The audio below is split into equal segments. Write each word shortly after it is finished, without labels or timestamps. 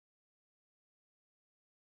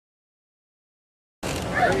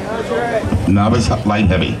Novice light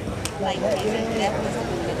heavy.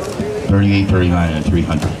 38, 39, and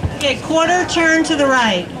 300. Okay, quarter turn to the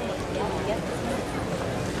right.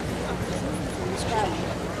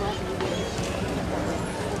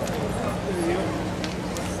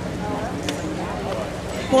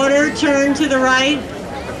 Quarter turn to the right.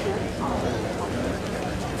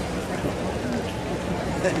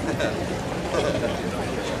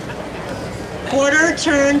 Quarter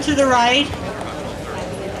turn to the right.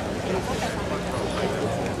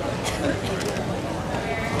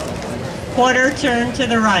 Quarter turn to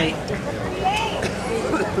the right.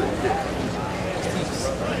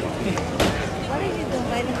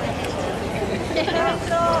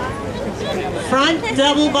 Front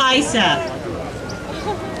double bicep.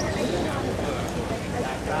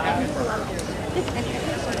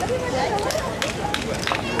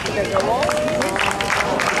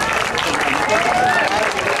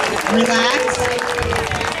 Relax.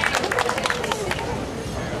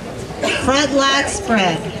 Front lat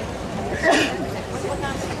spread.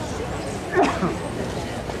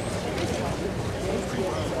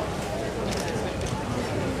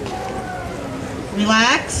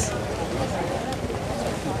 Relax.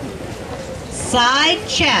 Side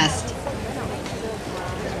chest.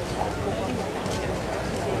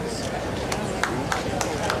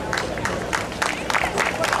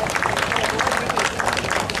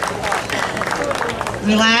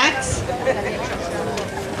 Relax.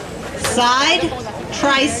 Side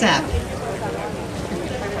tricep.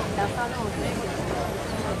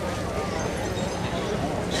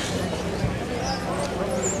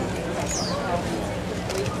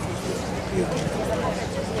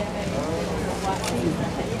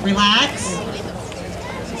 Relax.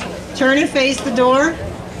 Turn and face the door.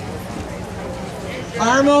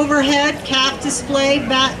 Arm overhead, calf display,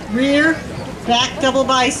 back rear, back double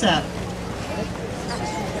bicep.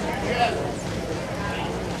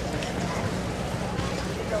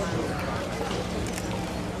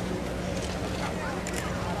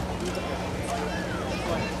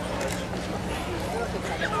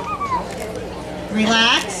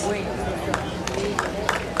 Relax.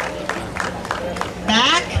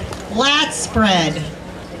 Back lat spread.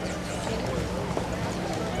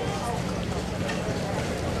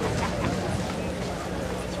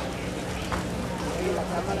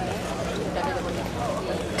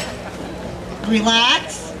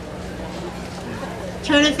 Relax.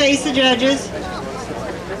 Turn and face the judges.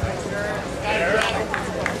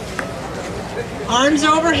 Arms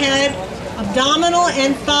overhead, abdominal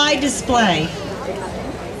and thigh display.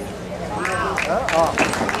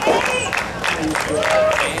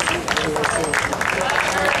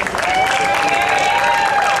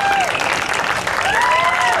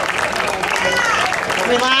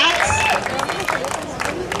 Relax.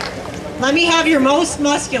 Let me have your most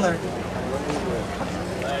muscular.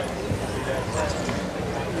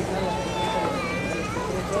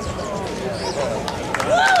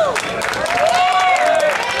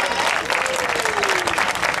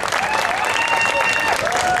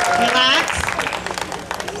 Relax.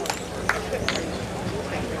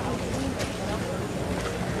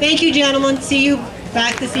 Thank you, gentlemen. See you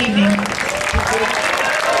back this evening.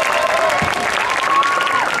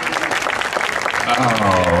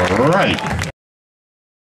 All right.